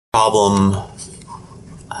Problem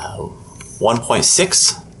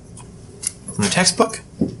 1.6 from the textbook.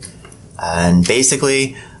 And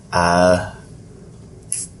basically, we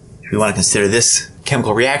want to consider this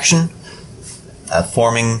chemical reaction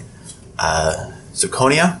forming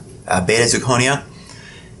zirconia, beta zirconia,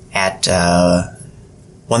 at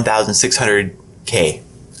 1600 K.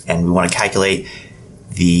 And we want to calculate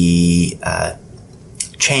the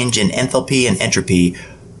change in enthalpy and entropy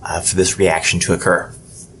for this reaction to occur.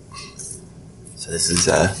 So this is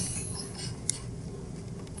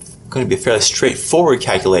going to be a fairly straightforward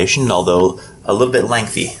calculation, although a little bit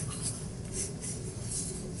lengthy.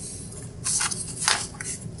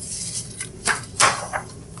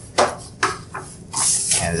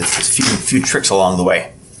 And there's a few tricks along the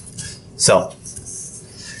way. So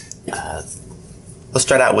let's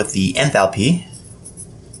start out with the enthalpy.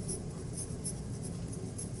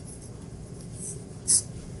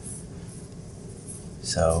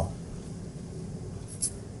 So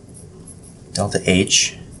delta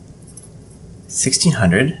H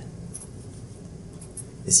 1600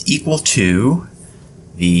 is equal to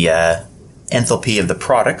the enthalpy of the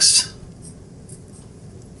products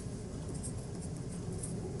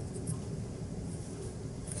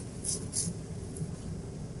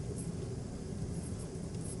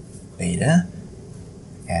beta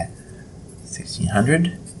at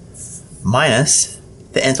 1600 minus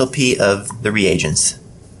the enthalpy of the reagents.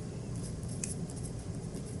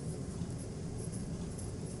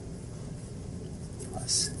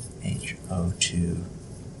 Plus HO2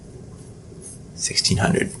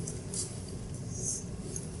 1600.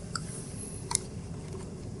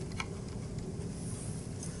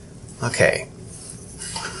 Okay,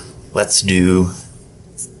 let's do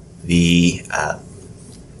the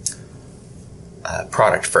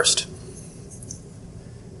product first.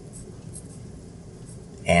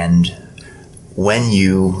 And when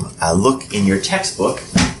you look in your textbook,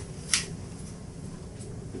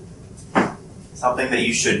 something that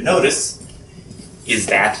you should notice is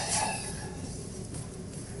that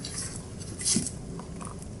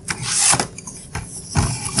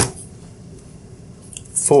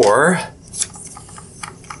for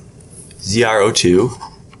ZrO2,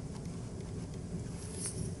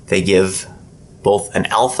 they give both an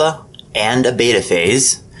alpha and a beta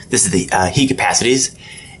phase. This is the heat capacities.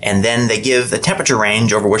 And then they give the temperature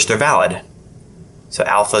range over which they're valid. So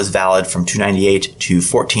alpha is valid from 298 to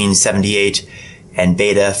 1478, and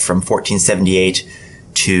beta from 1478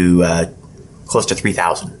 to close to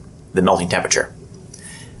 3000, the melting temperature.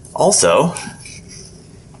 Also,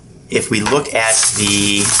 if we look at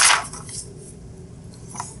the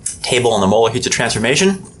table on the molar heats of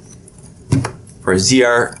transformation, for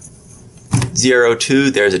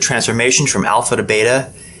ZrO2, there's a transformation from alpha to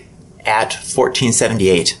beta at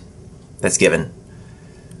 1478 that's given.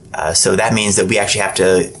 So that means that we actually have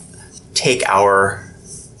to take our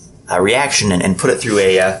reaction and put it through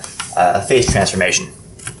a phase transformation.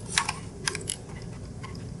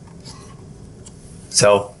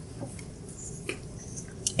 So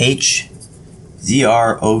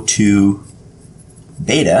HZrO2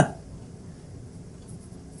 beta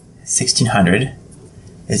 1600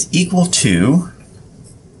 is equal to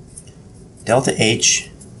delta H,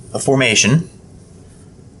 a formation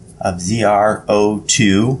of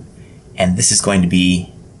ZrO2, and this is going to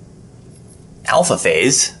be alpha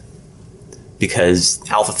phase, because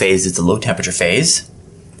alpha phase is the low temperature phase,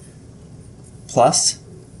 plus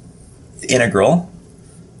the integral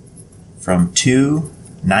from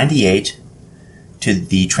 298 to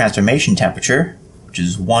the transformation temperature, which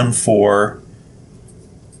is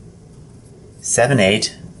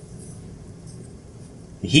 1478,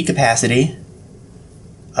 the heat capacity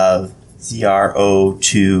of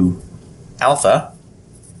ZrO2 alpha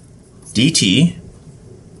dt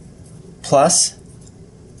plus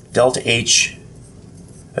delta H,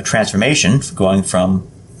 a transformation going from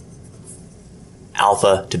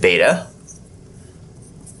alpha to beta,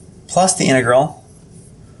 plus the integral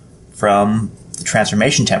from the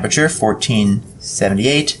transformation temperature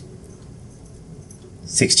 1478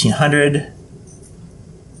 1600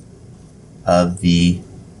 of the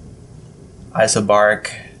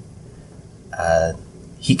isobaric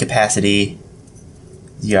heat capacity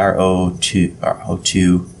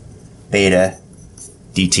ZrO2 beta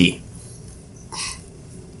dt.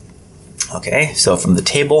 Okay, so from the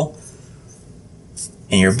table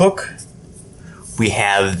in your book, we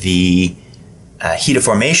have the heat of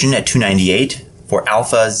formation at 298 for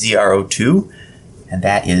alpha ZrO2, and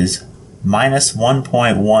that is minus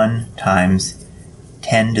 1.1 times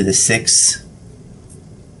 10 to the 6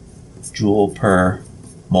 joule per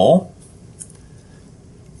mole.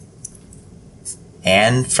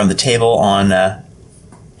 And from the table on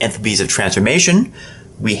enthalpies of transformation,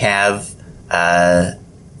 we have the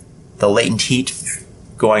latent heat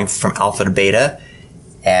going from alpha to beta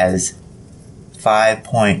as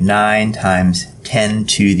 5.9 times 10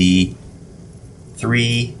 to the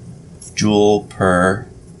 3 joule per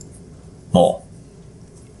mole.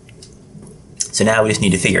 So now we just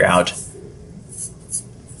need to figure out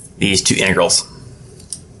these two integrals.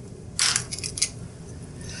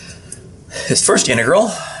 This first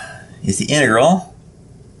integral is the integral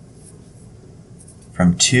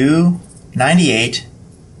from 298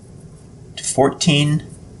 to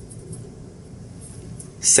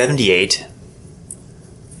 1478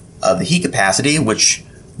 of the heat capacity, which,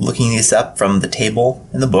 looking this up from the table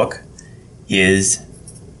in the book, is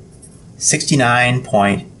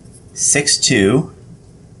 69.62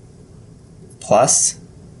 plus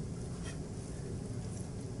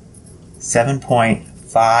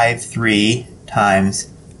 7.53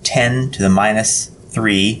 times 10 to the minus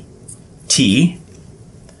 3 T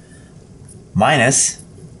minus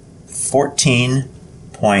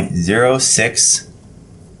 14.06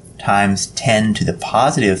 times 10 to the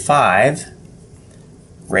positive 5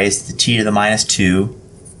 raised to the T to the minus 2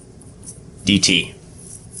 dt.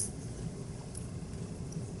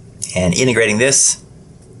 And integrating this,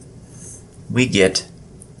 we get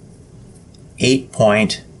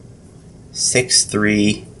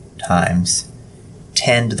 8.63 times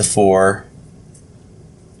 10 to the 4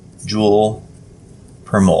 joule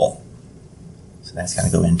per mole. So that's going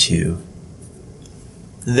to go into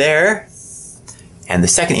there. And the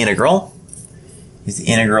second integral is the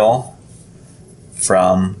integral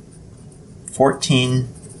from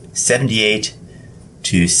 1478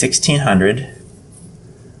 to 1600.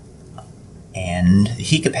 And the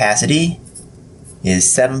heat capacity is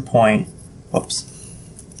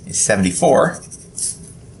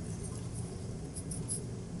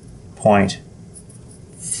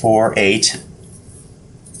 74.48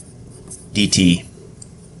 dt,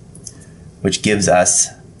 which gives us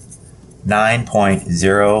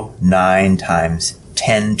 9.09 times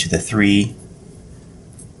 10 to the 3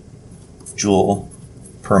 joule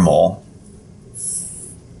per mole,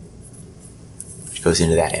 which goes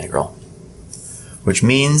into that integral. Which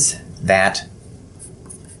means that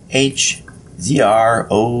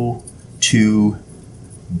HZrO2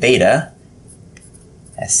 beta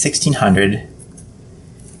at 1600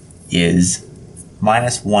 is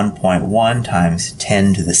minus 1.1 times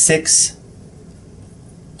 10 to the 6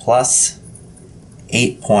 plus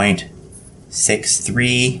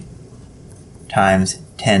 8.63 times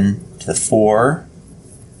 10 to the 4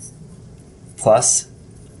 plus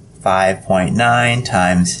 5.9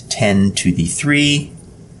 times 10 to the 3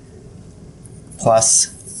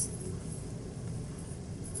 plus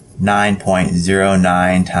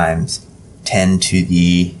 9.09 times 10 to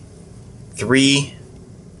the 3,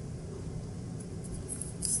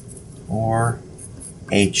 or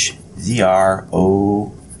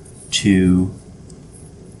HZrO2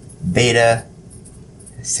 beta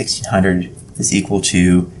 1600 is equal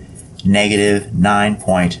to negative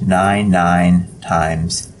 9.99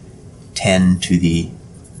 times 10 to the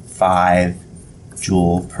 5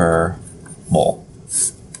 joule per mole.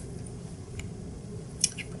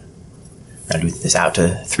 I'm going to do this out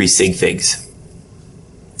to 3 sig figs.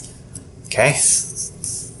 Okay.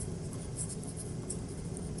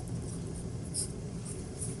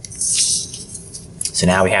 So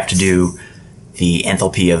now we have to do the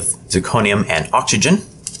enthalpy of zirconium and oxygen.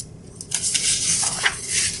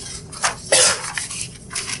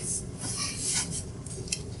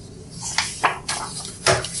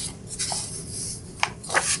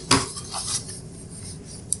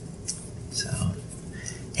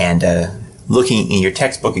 And looking in your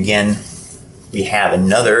textbook again, we have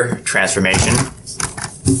another transformation.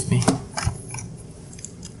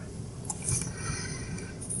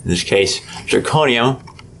 In this case, zirconium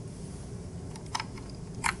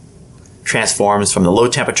transforms from the low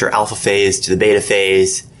temperature alpha phase to the beta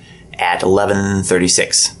phase at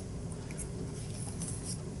 1136.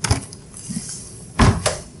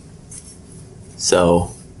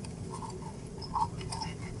 So,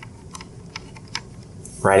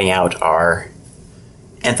 writing out our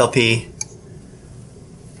enthalpy,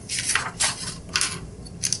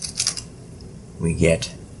 we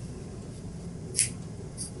get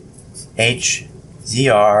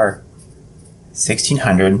HZr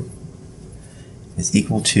 1600 is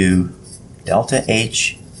equal to delta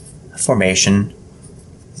H formation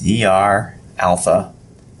ZR alpha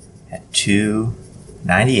at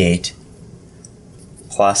 298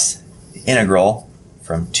 plus the integral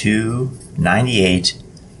from 298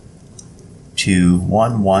 to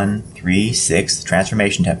 1136, the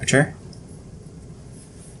transformation temperature,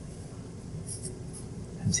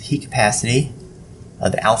 times the heat capacity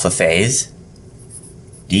of the alpha phase,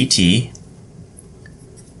 dt,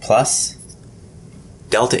 plus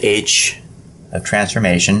delta H of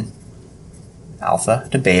transformation, alpha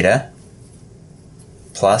to beta,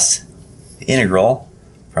 plus the integral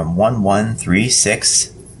from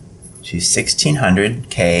 1136 to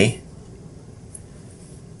 1600 K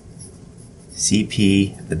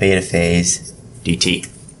Cp, the beta phase, dt.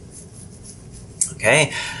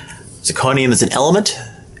 Okay, zirconium is an element,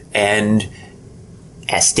 and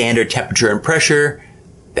at standard temperature and pressure,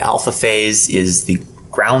 the alpha phase is the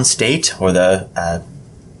ground state, or the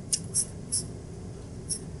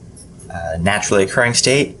naturally occurring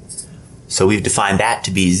state. So we've defined that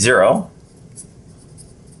to be 0.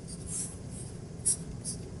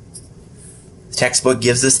 The textbook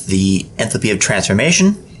gives us the enthalpy of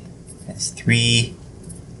transformation. It's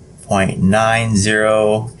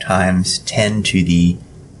 3.90 times 10 to the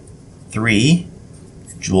 3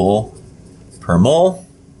 joule per mole.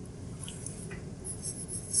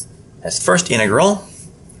 As first integral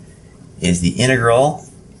is the integral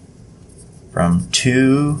from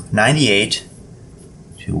 298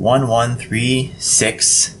 to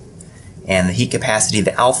 1136, and the heat capacity of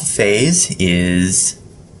the alpha phase is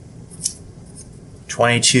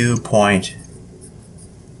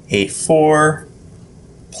 22.84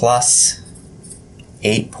 plus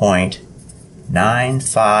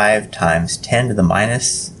 8.95 times 10 to the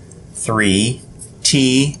minus 3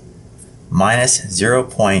 T minus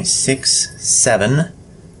 0.67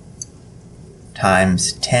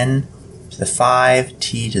 times 10 to the 5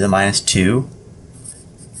 T to the minus 2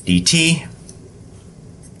 dt,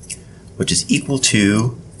 which is equal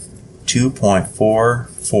to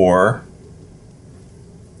 2.44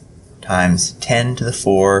 times 10 to the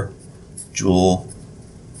 4 joule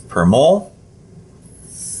per mole.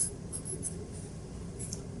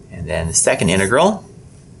 And then the second integral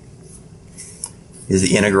is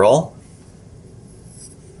the integral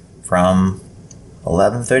from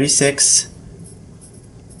 1136 to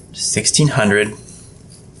 1600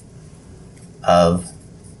 of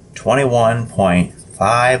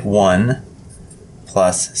 21.51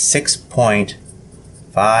 plus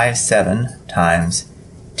 6.57 times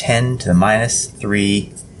 10 to the minus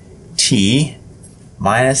 3 T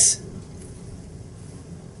minus,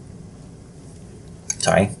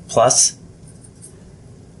 plus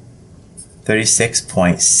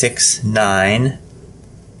 36.69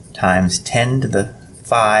 times 10 to the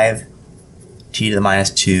 5 T to the minus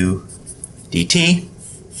 2 dt.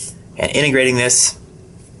 And integrating this,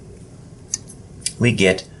 we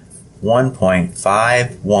get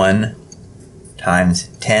 1.51 times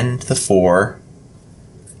 10 to the 4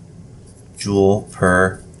 joule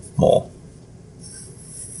per mole.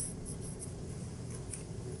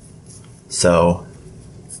 So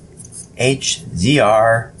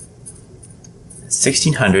HZR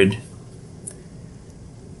 1600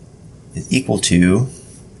 is equal to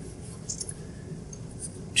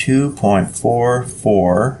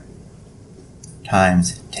 2.44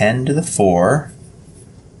 times 10 to the 4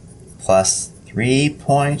 plus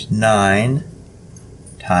 3.9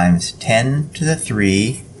 times 10 to the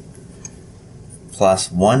 3 plus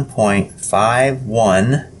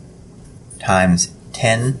 1.51 times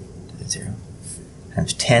 10 to the 0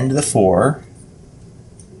 times 10 to the 4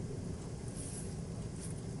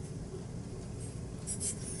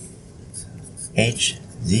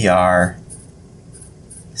 HZR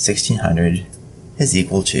 1600 is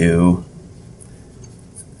equal to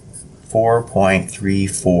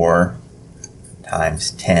 4.34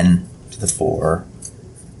 times 10 to the 4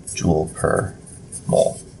 joule per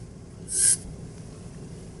mole.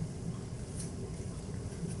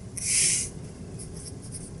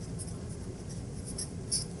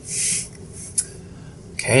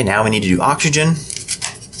 Okay, now we need to do oxygen.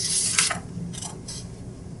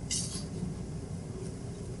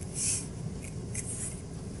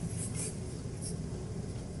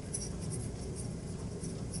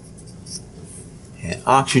 And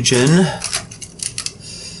oxygen,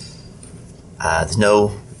 there's no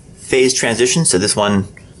phase transition, so this one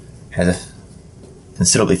has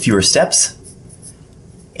considerably fewer steps.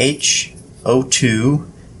 HO2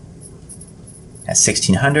 at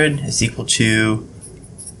 1600 is equal to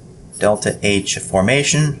delta H of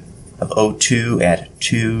formation of O2 at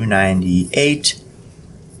 298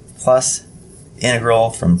 plus integral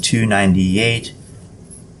from 298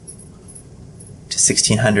 to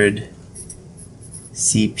 1600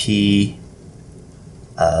 Cp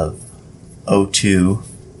of O2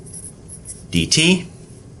 dt.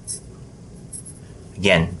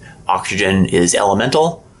 Again, oxygen is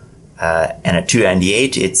elemental, and at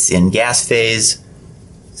 298 it's in gas phase.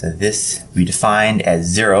 So this we defined as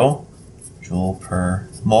 0 joule per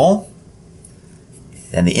mole.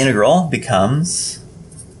 Then the integral becomes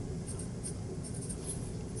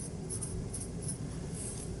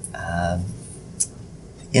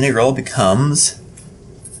integral becomes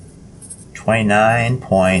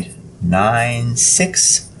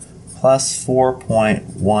 29.96 plus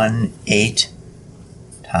 4.18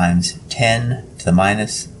 times 10 to the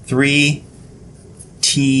minus 3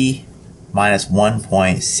 t minus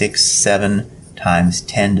 1.67 times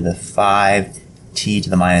 10 to the 5 t to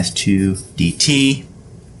the minus 2 dt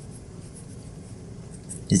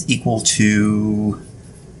is equal to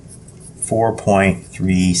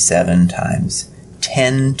 4.37 times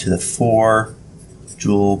 10 to the 4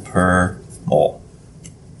 joule per mole.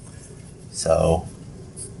 So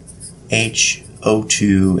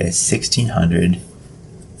HO2 at 1600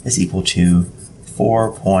 is equal to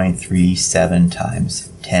 4.37 times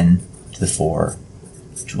 10 to the 4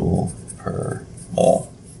 joule per mole.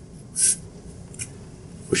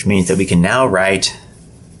 Which means that we can now write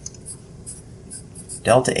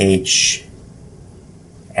delta H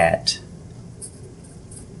at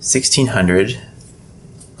 1600,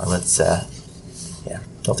 or let's, delta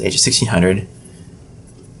H at 1600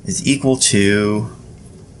 is equal to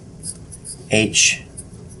H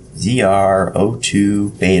ZR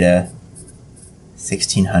O2 beta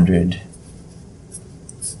 1600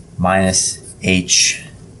 minus H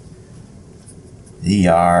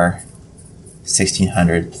ZR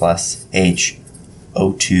 1600 plus H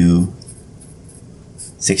O2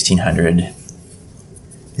 1600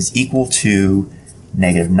 is equal to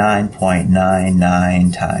negative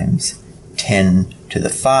 9.99 times 10 to the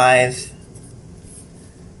 5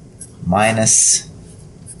 minus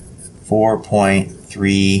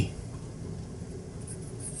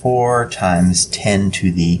 4.34 times 10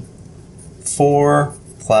 to the 4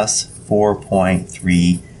 plus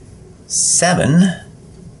 4.37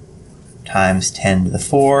 times 10 to the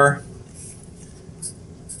 4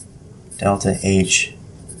 delta H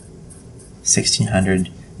 1600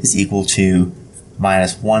 is equal to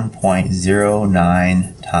minus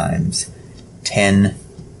 1.09 times 10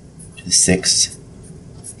 to the 6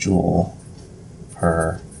 joule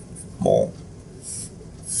per mole.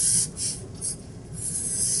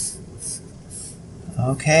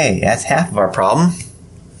 Okay, that's half of our problem.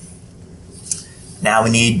 Now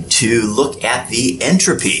we need to look at the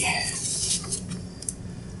entropy.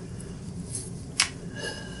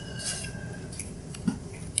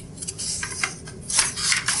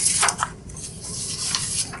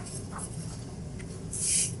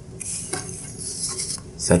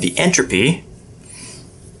 So the entropy,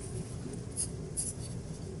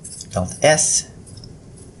 delta S,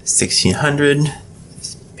 1600,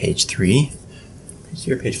 page 3, page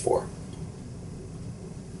 3 or page 4?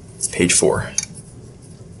 It's page 4.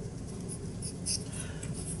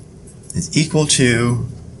 Is equal to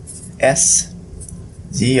S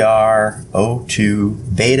ZR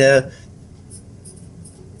O2 beta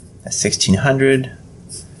at 1600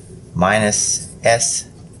 minus S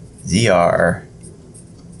ZR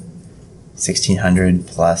 1600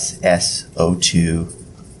 plus SO2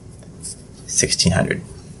 1600.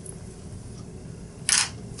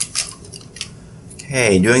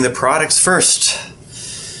 Okay, doing the products first.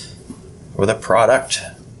 Or the product.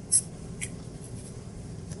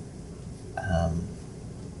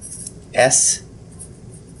 S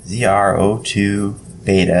ZRO2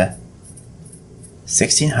 beta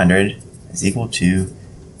 1600 is equal to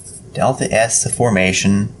delta S, the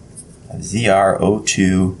formation of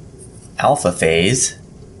ZRO2 alpha phase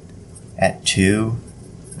at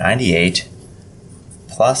 298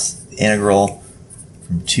 plus the integral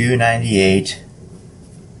from 298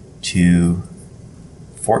 to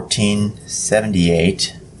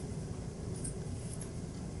 1478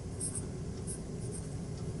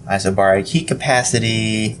 isobaric heat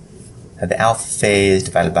capacity of the alpha phase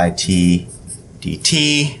divided by T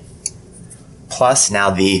dt plus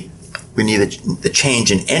now we need the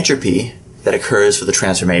change in entropy that occurs for the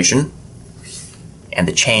transformation. And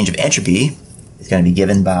the change of entropy is going to be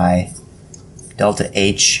given by delta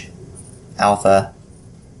H alpha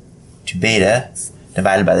to beta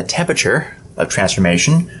divided by the temperature of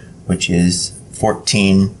transformation, which is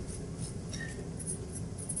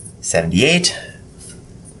 1478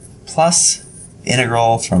 plus the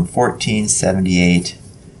integral from 1478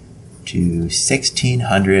 to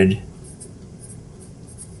 1600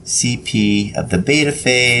 Cp of the beta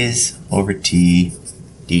phase over T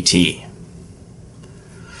dt.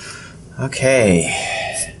 Okay,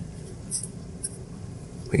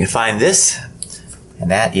 we can find this And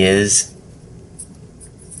that is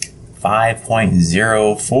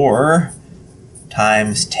 5.04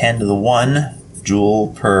 times 10 to the 1 joule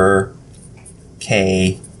per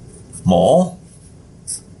K mole.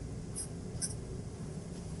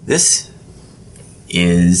 This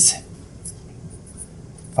is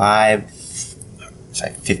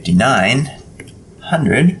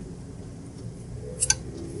 5,900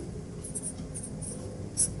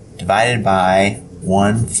 divided by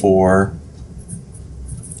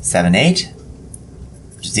 1478,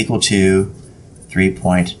 which is equal to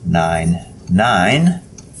 3.99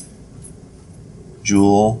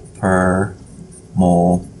 joule per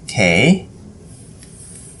mole K.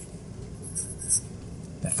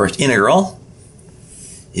 The first integral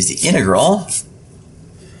is the integral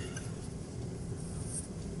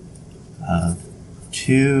of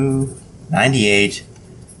 298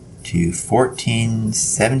 to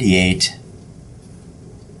 1478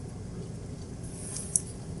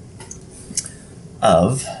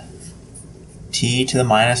 of t to the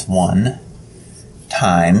minus 1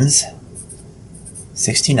 times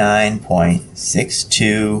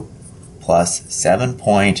 69.62 plus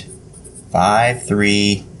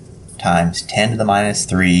 7.53 times 10 to the minus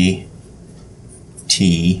 3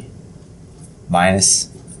 t minus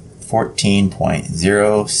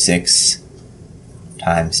 14.06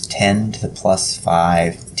 times 10 to the plus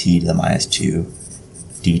 5 t to the minus 2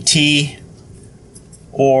 dt,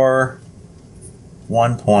 or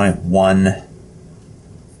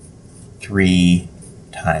 1.13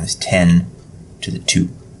 times 10 to the 2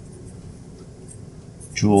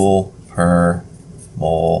 joule per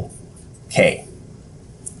mole K.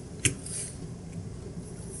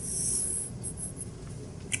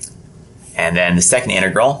 And then the second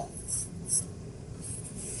integral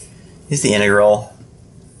is the integral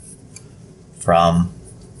from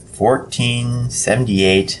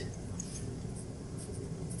 1478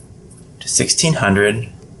 to 1600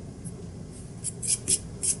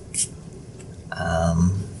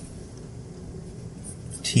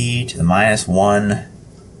 t to the minus 1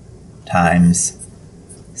 times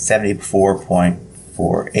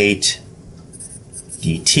 74.48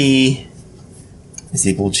 dt is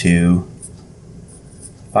equal to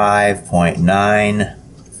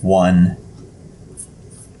 5.91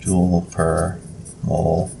 joule per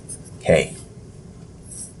mole K.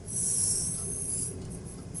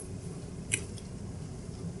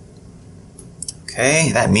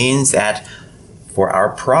 Okay, that means that for our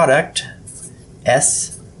product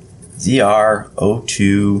SZrO2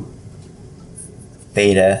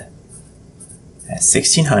 beta at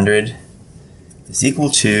 1600 is equal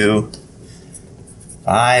to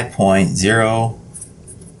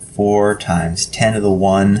 5.04 times 10 to the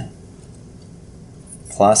 1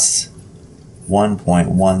 plus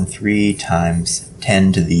 1.13 times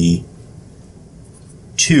 10 to the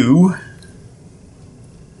 2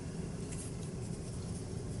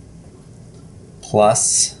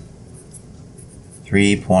 plus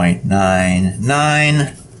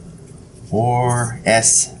 3.99, or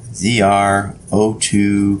SZrO2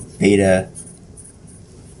 beta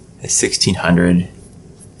at 1600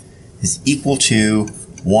 is equal to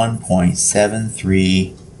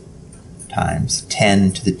 1.73 times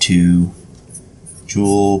 10 to the 2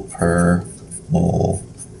 joule per mole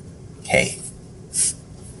K.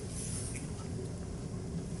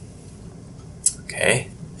 Okay.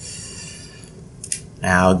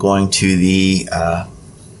 Now going to the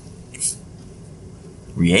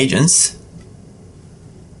reagents.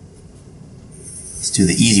 Let's do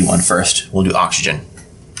the easy one first. We'll do oxygen.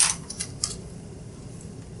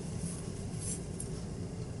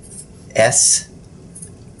 S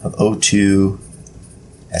of O2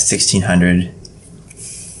 at 1600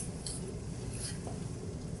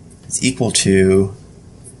 is equal to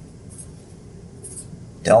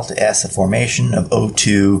delta S, the formation of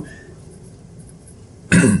O2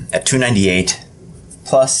 at 298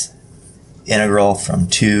 plus integral from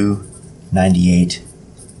 298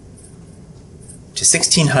 to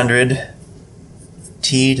 1600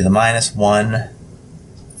 t to the minus 1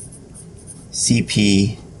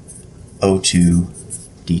 Cp O2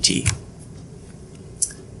 dt.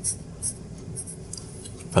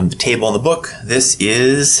 From the table in the book, this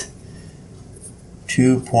is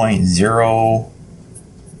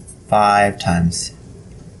 2.05 times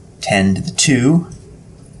 10 to the 2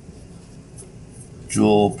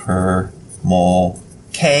 joule per mole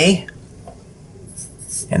K.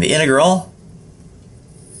 And the integral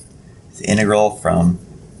is the integral from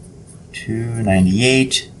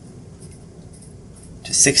 298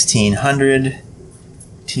 to 1600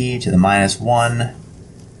 t to the minus 1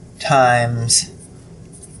 times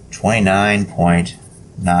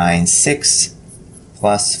 29.96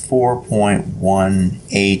 plus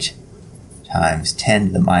 4.18 times 10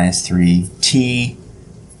 to the minus 3 t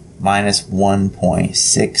minus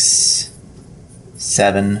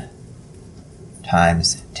 1.67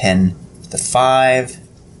 times 10 to the 5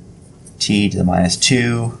 t to the minus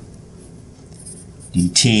 2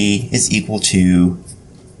 dt is equal to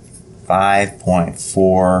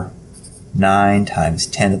 5.49 times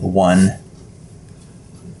 10 to the 1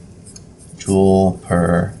 joule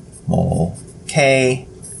per mole K,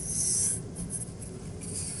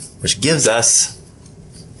 which gives us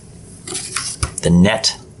the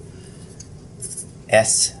net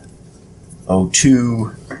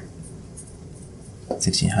SO2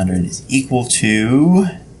 1600 is equal to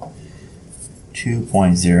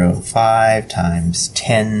 2.05 times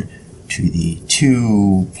 10 to the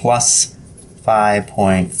 2 plus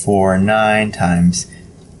 5.49 times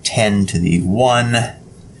 10 to the 1.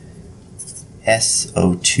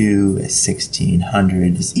 SO2 is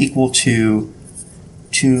 1600 is equal to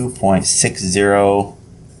 2.60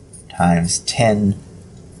 times 10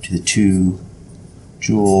 to the 2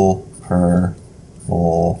 joule per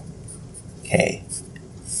mole K.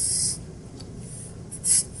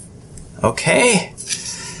 Okay.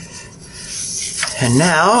 And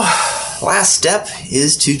now, last step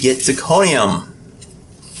is to get zirconium.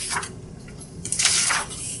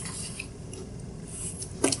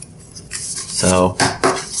 So,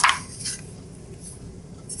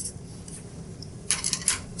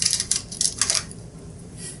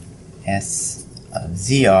 S of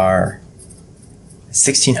ZR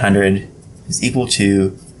 1600 is equal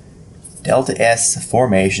to delta S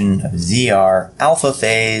formation of ZR alpha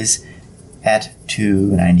phase at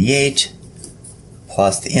 298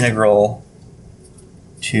 plus the integral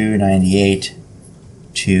 298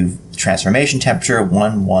 to transformation temperature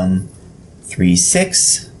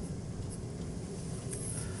 1136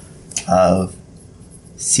 of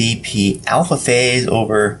Cp alpha phase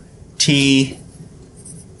over T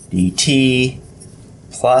dt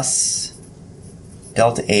plus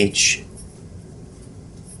delta H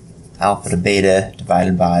alpha to beta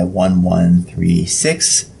divided by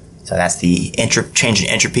 1136. So that's the change in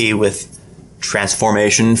entropy with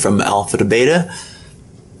transformation from alpha to beta,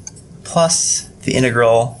 plus the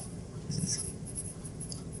integral, this is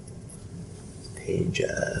page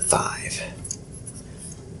 5,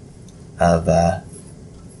 of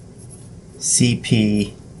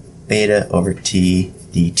Cp beta over T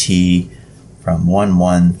dt from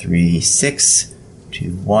 1136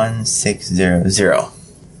 to 1600.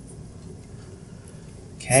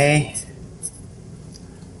 Okay.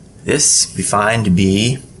 This we find to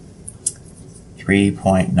be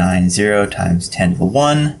 3.90 times 10 to the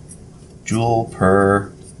 1 joule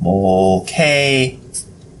per mole K.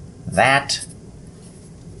 That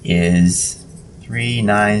is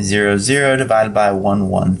 3900 divided by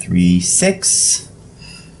 1136,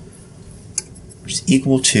 which is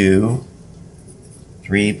equal to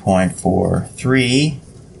 3.43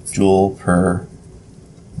 joule per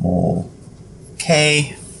mole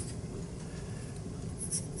K.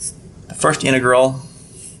 The first integral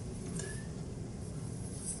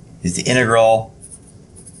is the integral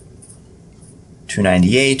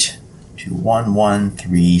 298 to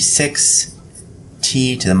 1136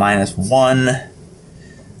 t to the minus 1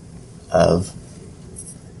 of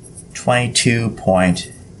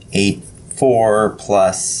 22.84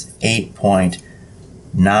 plus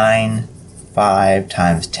 8.95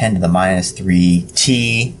 times 10 to the minus 3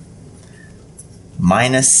 t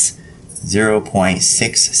minus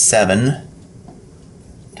 0.67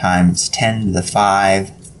 times 10 to the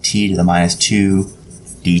 5 t to the minus 2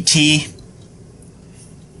 dt.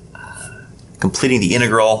 Completing the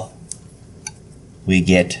integral, we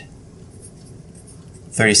get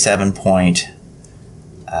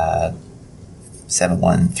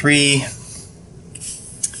 37.713.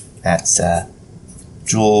 That's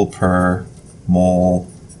joule per mole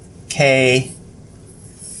K.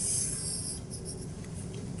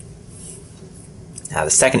 Now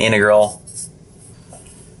the second integral,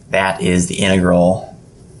 that is the integral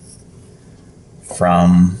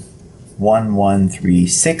from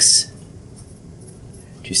 1136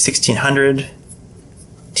 to 1600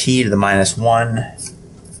 t to the minus 1,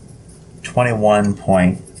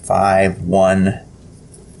 21.51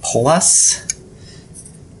 plus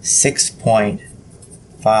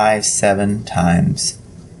 6.57 times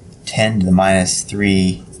 10 to the minus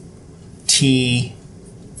 3 t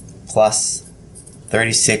plus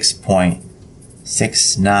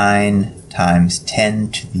 36.69 times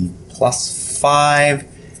 10 to the plus 5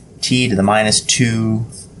 t to the minus 2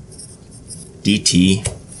 dt.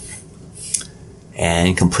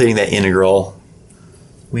 And completing that integral,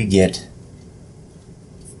 we get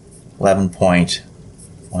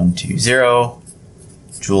 11.120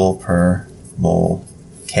 joule per mole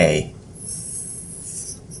K.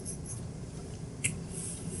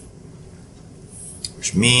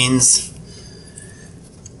 Which means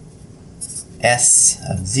S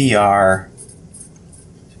of ZR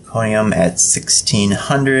zirconium at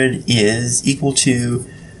 1600 is equal to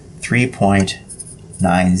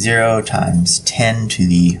 3.90 times 10 to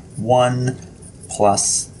the 1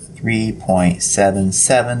 plus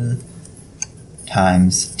 3.77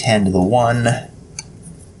 times 10 to the 1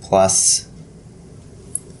 plus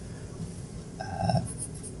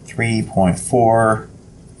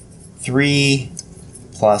 3.43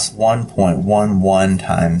 plus 1.11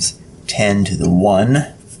 times 10 to the 1.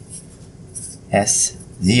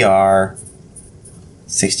 SZR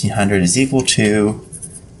 1600 is equal to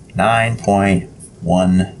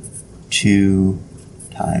 9.12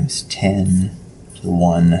 times 10 to the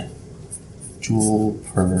 1 joule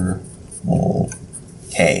per mole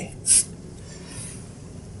K.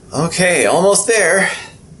 Okay, almost there.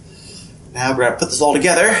 Now we're going to put this all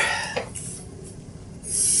together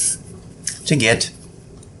to get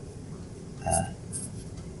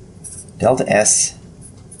delta S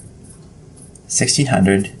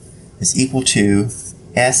 1600 is equal to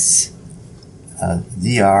S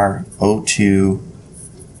ZR O2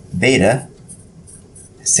 beta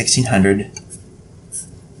 1600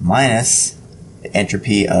 minus the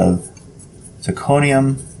entropy of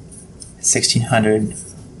zirconium 1600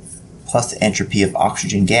 plus the entropy of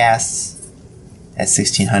oxygen gas at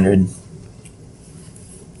 1600,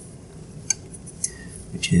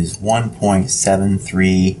 which is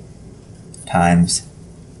 1.73 times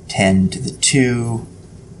 10 to the 2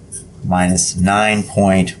 minus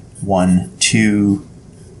 9.12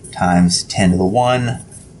 times 10 to the 1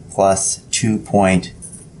 plus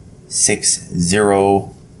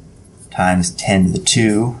 2.60 times 10 to the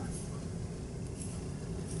 2,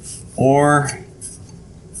 or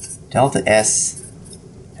delta S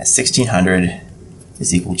at 1600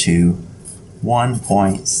 is equal to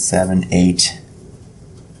 1.78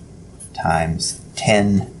 times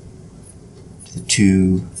 10 to the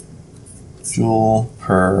 2 joule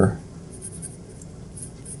per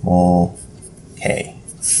mole K.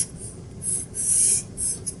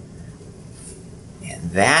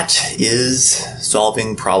 And that is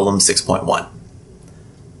solving problem 6.1.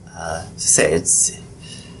 To say, it's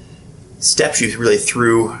steps you really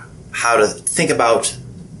through how to think about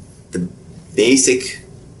the basic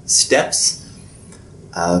steps.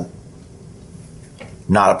 Not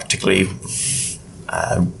a particularly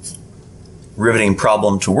riveting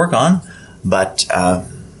problem to work on, but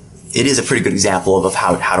it is a pretty good example of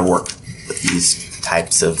how to work with these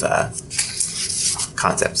types of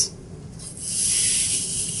concepts.